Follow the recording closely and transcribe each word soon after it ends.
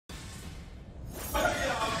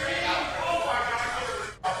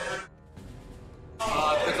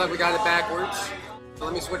like we got it backwards. So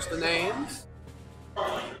let me switch the names.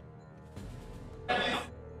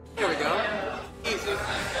 Here we go. Easy.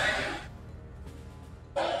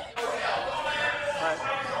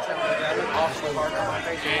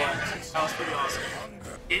 That was pretty awesome.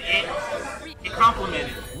 It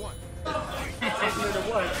complimented. Complimented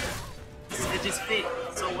what? It just fit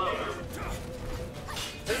so well.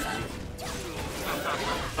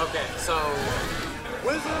 Okay, so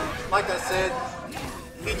Wiza, like I said,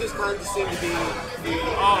 he just kind of seemed to be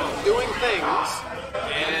doing things,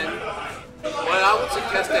 and what I would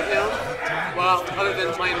suggest to him, well, other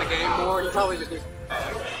than playing the game more, he probably just needs,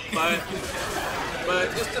 but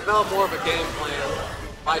just develop more of a game plan.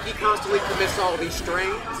 Like, he constantly commits all these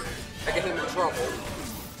strains that get him in trouble.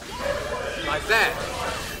 Like that.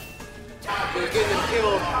 He was getting him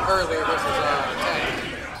killed earlier versus Tang.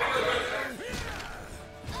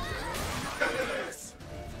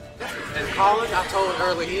 And Colin, I told him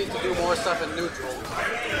earlier, he needs to do more stuff in neutral.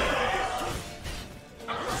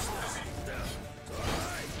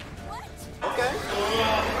 Okay.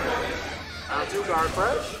 Round 2 guard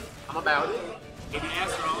fresh. I'm about it. Maybe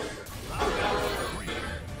Astro.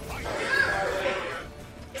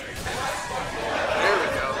 There we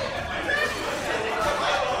go.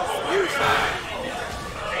 Use that.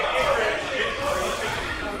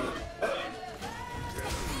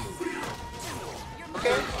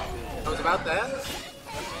 Okay. That was about that.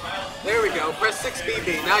 There we go. Press 6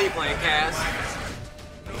 BB. Now you're playing Cass.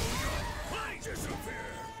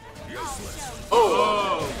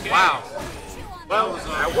 Oh, okay. Wow. Well,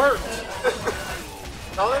 that worked.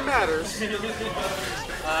 That's all that matters.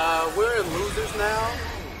 We're in losers now.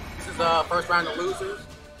 This is the first round of losers.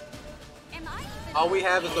 All we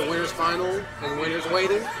have is the winner's final and winner's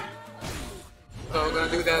waiting. So we're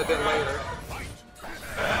gonna do that a bit later.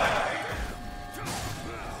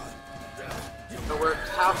 So we're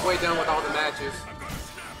halfway done with all the matches.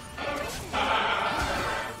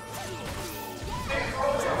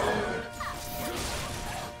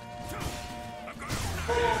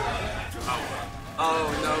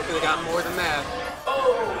 Oh no, could have got more than that.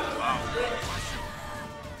 Oh! Okay.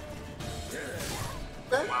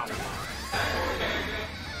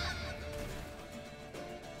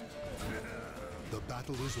 The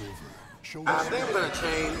battle is over. Show I think I'm gonna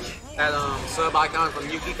change that sub icon from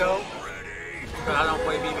Yukiko. Because I don't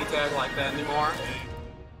play BB tag like that anymore.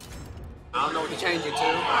 I don't know what to change it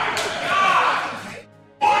to.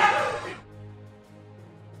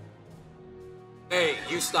 Hey,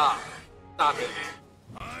 you stop. Stop it.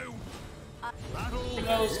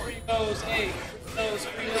 Free those, hey,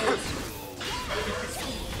 free those.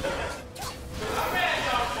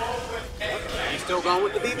 He's still going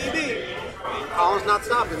with the BBB. Colin's not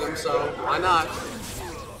stopping him, so why not?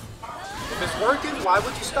 If it's working, why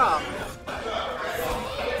would you stop?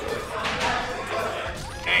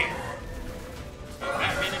 Hey.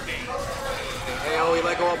 That minute thing. Hey, oh, he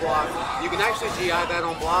let go of block. You can actually GI that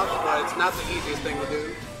on block, but it's not the easiest thing to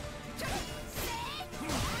do.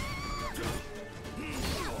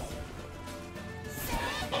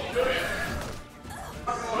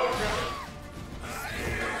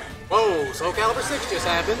 Whoa, so Calibur 6 just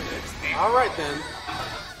happened. Alright then.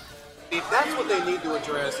 See, that's what they need to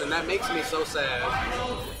address, and that makes me so sad.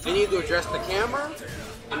 They need to address the camera,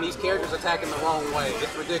 and these characters attacking the wrong way.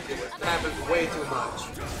 It's ridiculous. It happens way too much.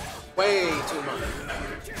 Way too much.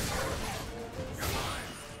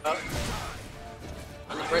 I'm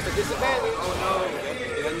gonna press a disadvantage. Oh no.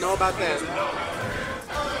 He doesn't know about that.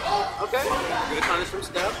 Okay, good punish from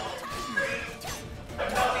step.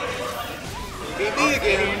 BB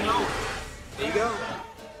again. There you go.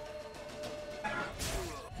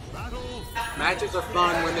 Matches are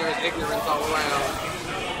fun when there's ignorance all around.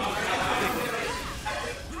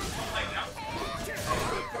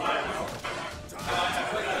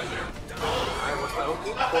 Alright, what's the OP?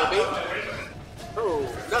 4B? Oh,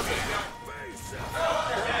 nothing.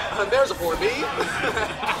 There's a 4B.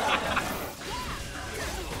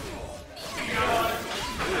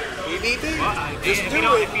 BBB. Just do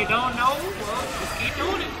it. If you don't know, well, just keep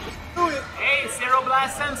doing it. Just do it. Hey, Zero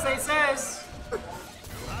Blast Sensei says,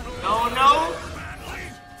 don't know,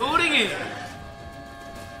 booting it.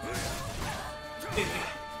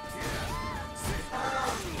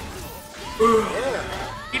 Yeah.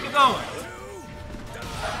 Keep it going.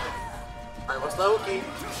 Alright, what's the Oki?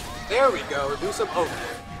 There we go, do some Oki.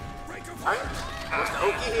 Alright, what's the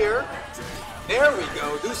Oki here? There we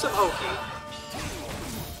go, do some Oki.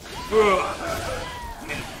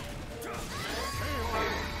 Okay.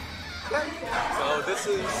 So this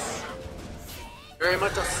is very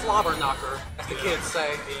much a slobber knocker, as the kids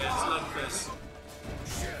say. Yeah, it's like this.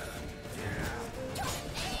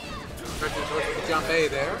 Towards the jump A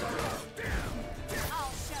there.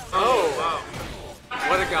 Oh, wow.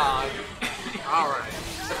 What a god. Alright,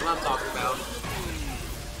 that's what I'm talking about.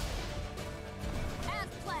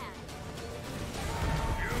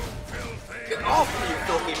 Get off me, you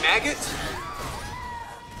filthy maggot!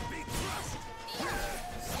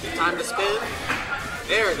 Time to spin.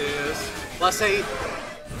 There it is. Plus 8.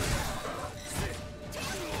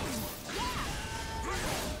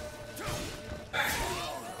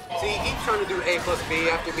 See, he keeps trying to do A plus B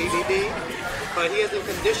after BBB, but he hasn't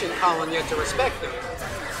conditioned Colin yet to respect him.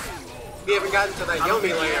 He haven't gotten to that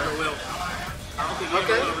Yomi layer.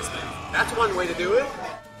 Okay, that's one way to do it.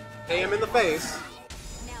 Pay him in the face.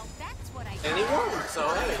 And he won, so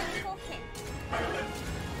hey.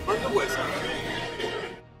 On the Wiza.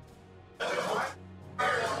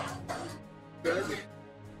 Good.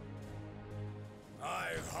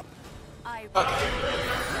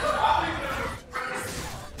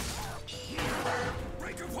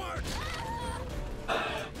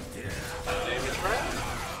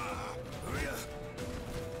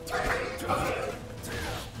 Okay.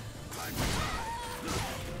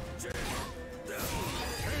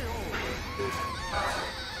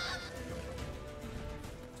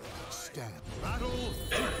 Stand.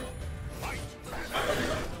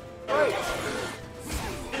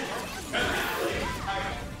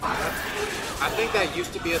 I think that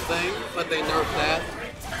used to be a thing, but they nerfed that.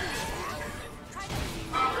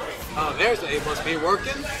 Oh, there's the A plus B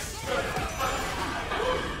working.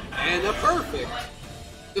 And a perfect.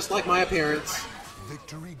 Just like my appearance.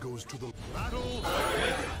 Victory goes to the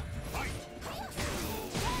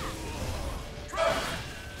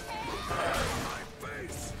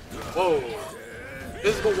Whoa.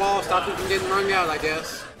 Physical wall stopped him from getting rung out, I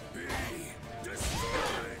guess.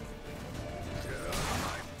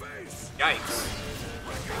 Yikes.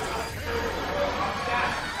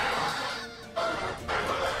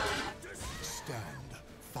 stand.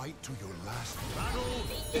 Fight to your last battle.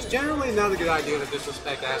 It's generally not a good idea to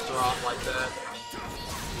disrespect Astaroth like that.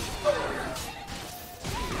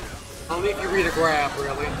 Only if you read a graph,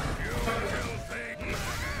 really.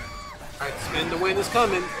 Alright, spin the wind is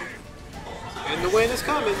coming. Spin the wind is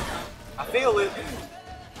coming. I feel it.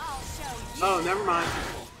 Oh, never mind.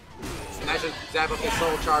 And I should zap up his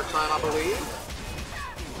soul charge time, I believe.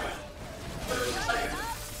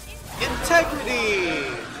 Integrity!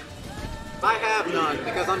 I have none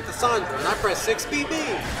because I'm Cassandra and I press 6BB.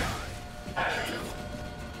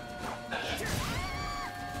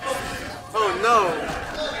 Oh no!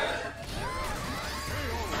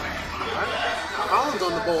 Colin's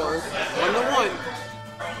on the board. 1-1.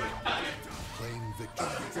 Claim victory.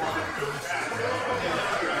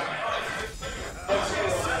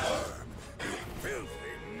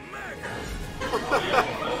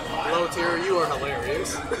 Low tier, you are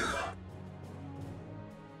hilarious.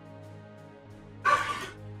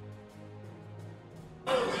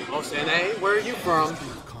 Oh, Sene, where are you from?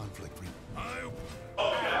 Conflict.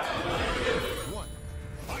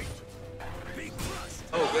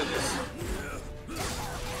 Oh, goodness.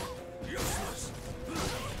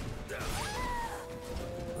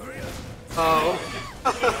 Oh.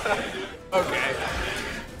 Okay.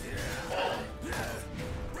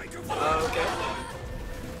 Okay.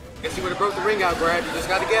 Guess you would have broke the ring out, Brad. You just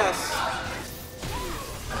gotta guess.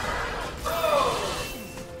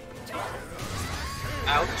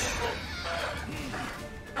 Ouch.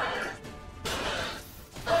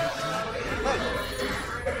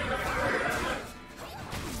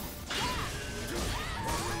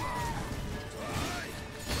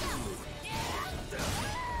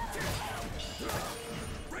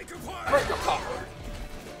 Break apart.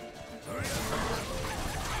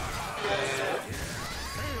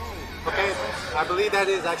 Okay, I believe that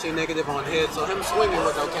is actually negative on hit, so him swinging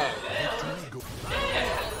was okay.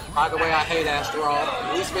 By the way, I hate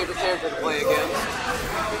Astaroth. Least favorite character to play against.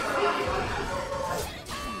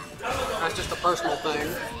 That's just a personal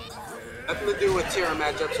thing. Nothing to do with tier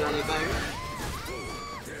matchups or anything.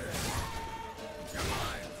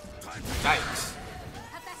 Yikes.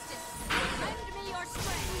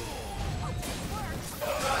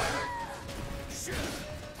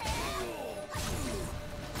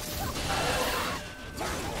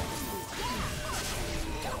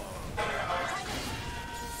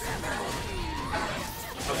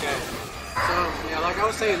 Okay, so yeah, like I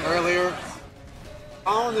was saying earlier,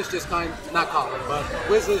 Colin is just not Colin, but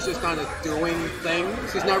Wiza is just kind of doing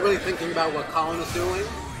things. He's not really thinking about what Colin is doing.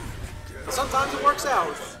 But sometimes it works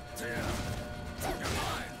out.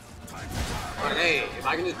 But hey, if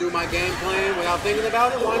I can just do my game plan without thinking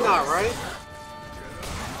about it, why not, right?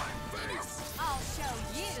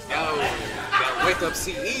 Go, Wake up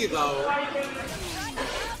CE though.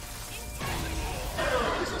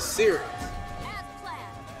 This is serious.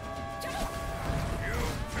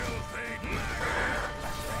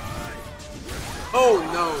 Oh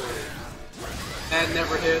no. That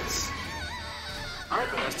never hits.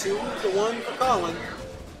 Alright, that's 2-1 for Colin.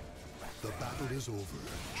 The battle is over.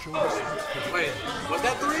 Show yourself to the Wait, was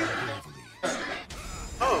that 3?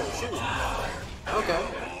 Oh, shoot. Okay.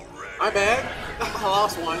 My bad. I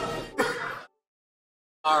lost one.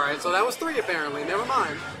 Alright, so that was 3 apparently. Never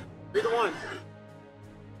mind. 3-1.